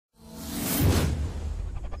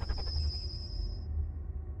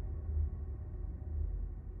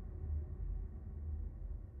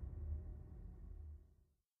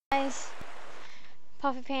Guys,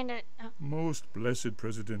 Puffy Panda. Oh. Most blessed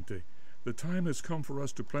Presidente, the time has come for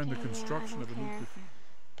us to plan the construction of a new cathedral.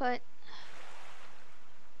 But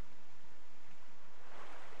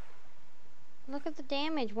look at the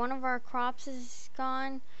damage. One of our crops is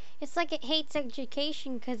gone. It's like it hates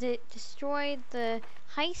education because it destroyed the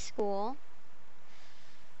high school.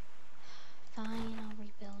 Fine, I'll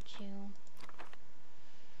rebuild you.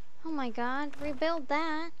 Oh my god, rebuild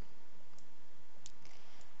that.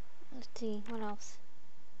 Let's see, what else?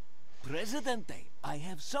 Presidente, I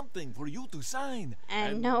have something for you to sign.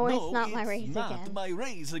 And no, it's not my raise not again. my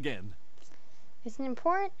raise again. It's an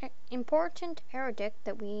important edict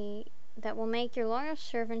that will make your loyal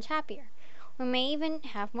servants happier. We may even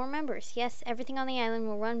have more members. Yes, everything on the island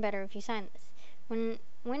will run better if you sign this.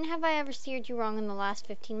 When have I ever steered you wrong in the last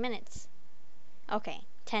 15 minutes? Okay,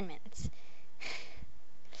 10 minutes.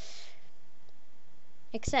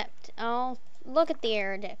 Except, I'll look at the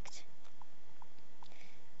edict.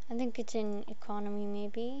 I think it's in economy,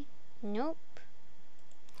 maybe. Nope.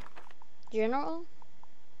 General?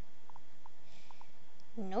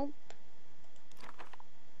 Nope.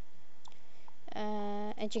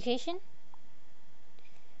 Education?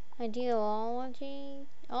 Ideology?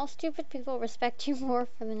 All stupid people respect you more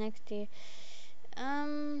for the next year.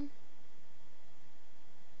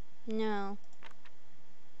 No.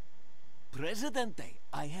 Presidente,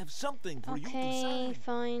 I have something for you to sign. Okay,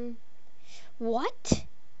 fine. What?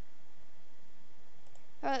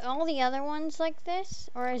 Are all the other ones like this?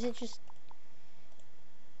 Or is it just...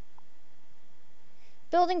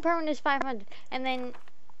 Building permit is 500. And then...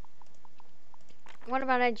 What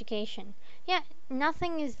about education? Yeah,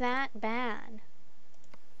 nothing is that bad.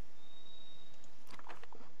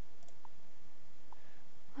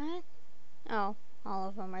 What? Oh, all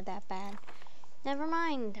of them are that bad. Never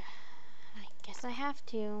mind. I guess I have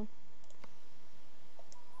to.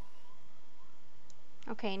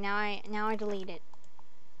 Okay, now I delete it.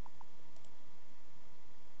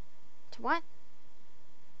 To what?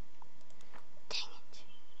 Dang it.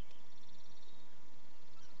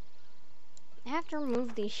 I have to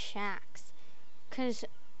remove these shacks, because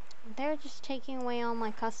they're just taking away all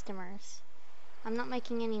my customers. I'm not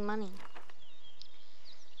making any money.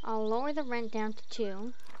 I'll lower the rent down to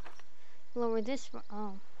 2. Lower this one.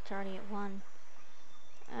 Oh, it's already at 1.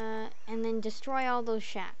 And then destroy all those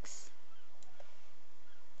shacks.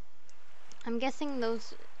 I'm guessing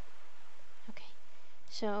those... Okay.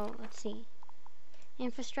 So, let's see.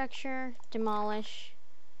 Infrastructure, demolish.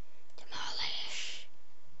 Demolish.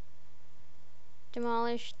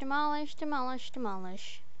 Demolish, demolish, demolish,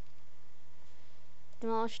 demolish.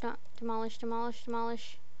 Demolish, demolish, demolish,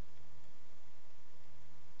 demolish.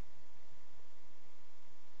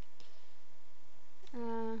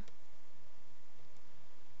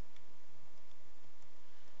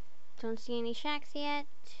 Don't see any shacks yet,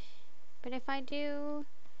 but if I do,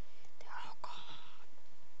 they're all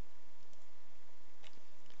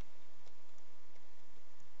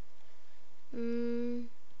gone.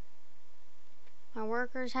 My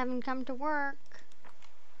workers haven't come to work.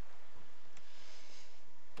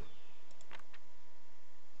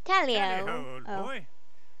 Tally-ho, old boy.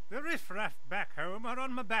 The riff-raff back home are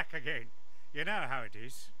on my back again. You know how it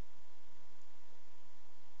is.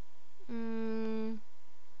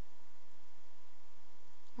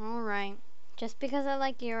 Alright. Just because I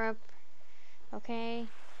like Europe. Okay.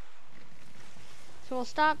 So we'll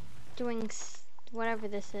stop doing whatever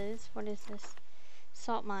this is. What is this?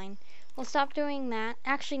 Salt mine. We'll stop doing that.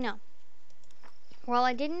 Actually, no. While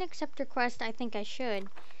I didn't accept request, I think I should.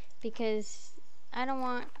 Because I don't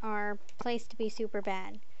want our place to be super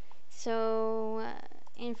bad. So,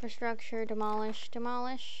 infrastructure, demolish,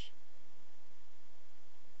 demolish.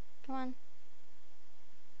 Come on.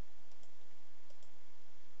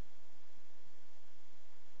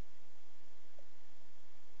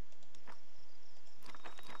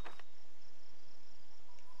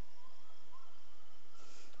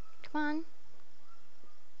 Come on.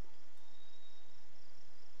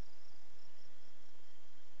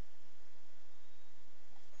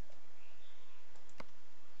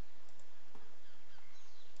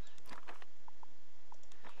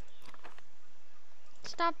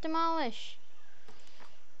 Stop demolish.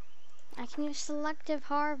 I can use selective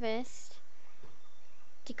harvest.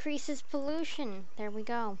 Decreases pollution. There we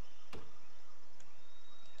go.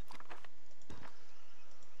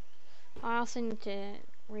 I also need to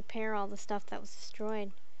repair all the stuff that was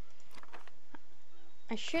destroyed.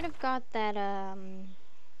 I should have got that,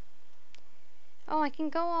 Oh, I can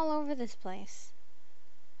go all over this place.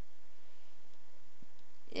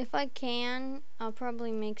 If I can, I'll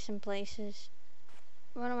probably make some places.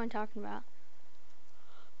 What am I talking about?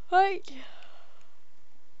 Right.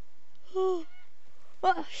 Oh,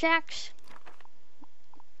 shacks.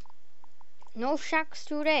 No shacks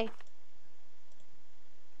today.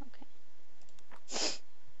 Okay.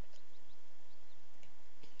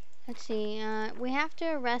 Let's see. We have to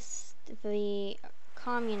arrest the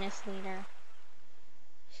communist leader.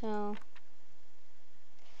 So.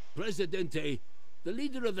 Presidente, the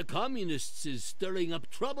leader of the communists is stirring up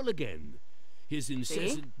trouble again. His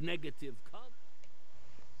incessant negative comment.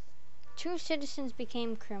 2 citizens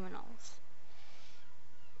became criminals.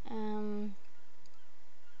 Ooh.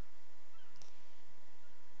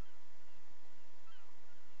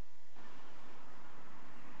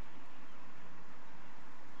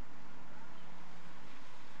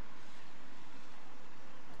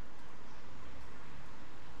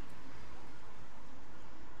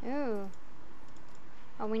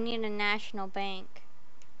 Oh, we need a national bank.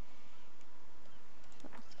 So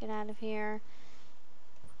let's get out of here.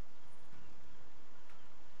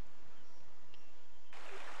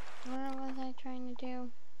 What was I trying to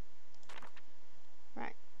do?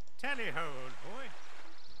 Right. Tally ho, old boy.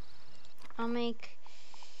 I'll make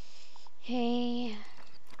a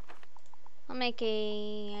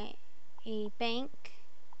bank.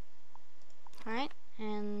 Alright,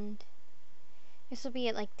 and this will be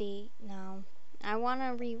at like no. I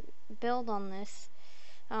wanna rebuild on this.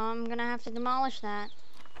 I'm gonna have to demolish that.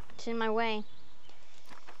 It's in my way.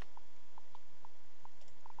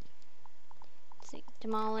 Let's see,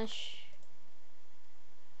 demolish.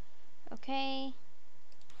 Okay.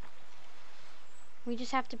 We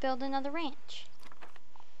just have to build another ranch.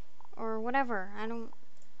 Or whatever.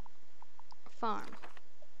 Farm.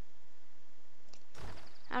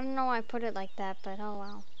 I don't know why I put it like that, but oh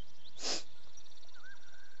well.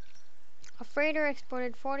 A freighter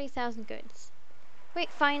exported 40,000 goods. Wait,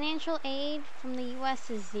 financial aid from the US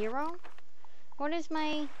is 0? What is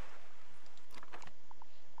my...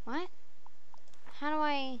 What? How do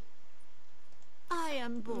I... I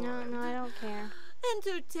am bored. No, I don't care.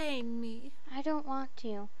 Entertain me. I don't want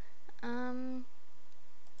to.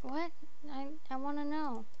 What? I want to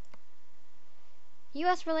know.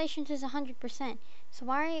 U.S. relations is 100%. So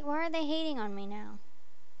why are they hating on me now?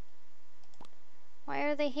 Why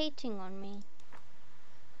are they hating on me?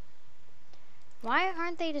 Why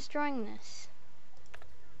aren't they destroying this?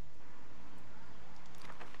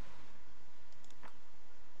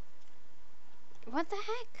 What the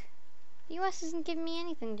heck? The U.S. isn't giving me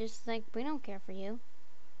anything. Just like, we don't care for you.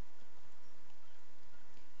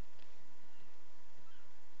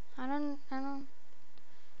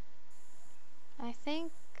 I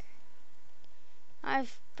think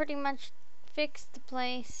I've pretty much fixed the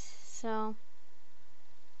place, so.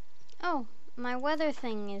 Oh, my weather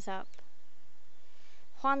thing is up.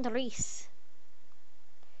 Juan Reese.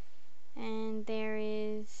 And there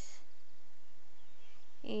is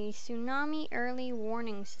a tsunami early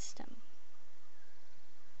warning system.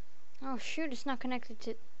 Oh shoot, it's not connected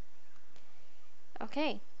to...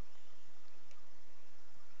 Okay.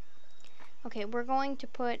 Okay, we're going to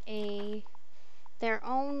put their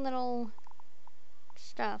own little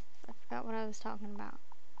stuff. I forgot what I was talking about.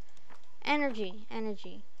 Energy.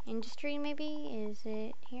 Industry, maybe? Is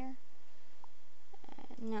it here?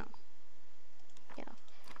 No. Get off.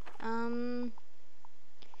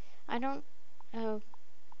 I don't...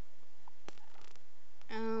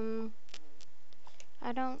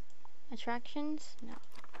 I don't... Attractions? No.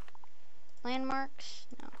 Landmarks?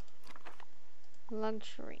 No.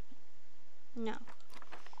 Luxury? No.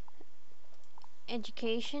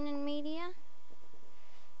 Education and media?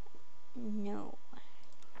 No.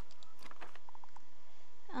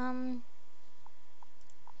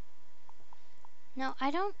 No,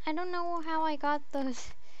 I don't know how I got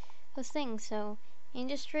those things. So,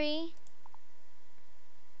 industry?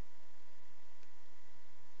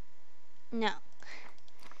 No.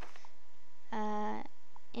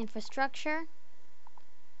 Infrastructure?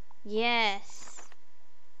 Yes.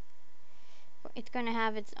 It's gonna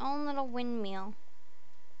have its own little windmill.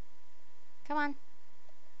 Come on.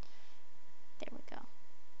 There we go.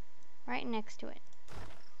 Right next to it.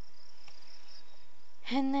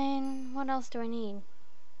 And then, what else do I need?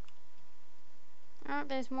 Oh,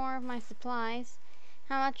 there's more of my supplies.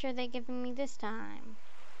 How much are they giving me this time?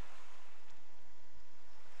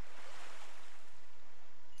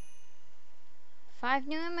 Five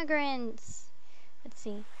new immigrants. Let's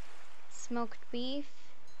see. Smoked beef.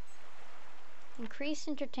 Increased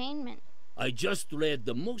entertainment. I just read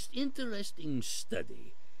the most interesting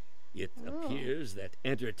study. It appears that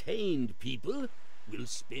entertained people will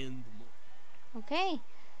spend more. Okay.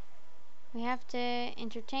 We have to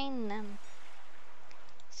entertain them.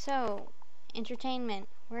 So, Entertainment.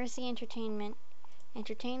 Where's the entertainment?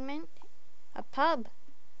 Entertainment? A pub.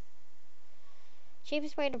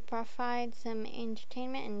 Cheapest way to provide some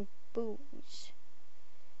entertainment and booze.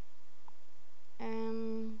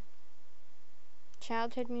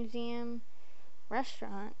 Childhood museum.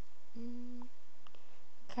 Restaurant.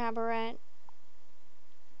 Cabaret.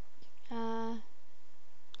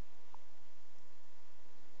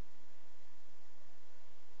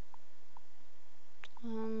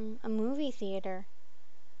 A movie theater.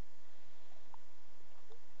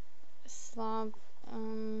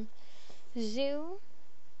 Zoo.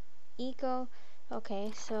 Eco.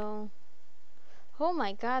 Okay, so. Oh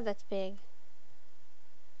my god, that's big.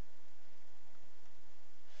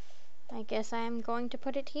 I guess I'm going to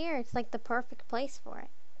put it here. It's like the perfect place for it.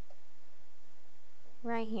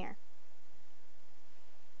 Right here.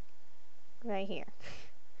 Right here.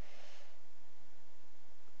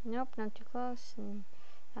 Nope, not too close. And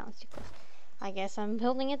that one's too close. I guess I'm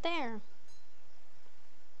building it there.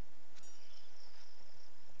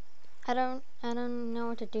 I don't know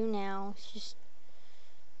what to do now. It's just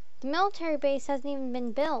the military base hasn't even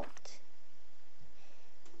been built.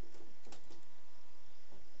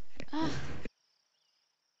 Ugh.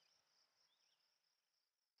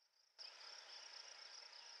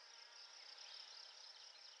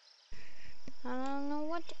 I don't know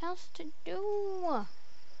what else to do.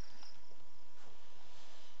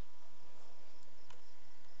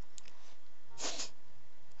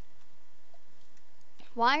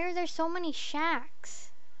 Why are there so many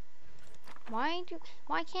shacks? Why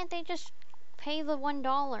can't they just pay the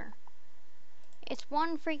 $1? It's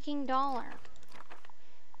 $1 freaking dollar.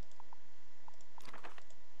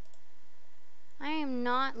 I am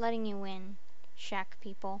not letting you win, shack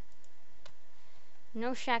people.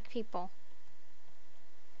 No shack people.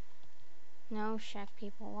 No shack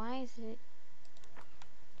people. Why is it?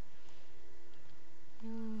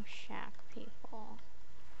 No shack people.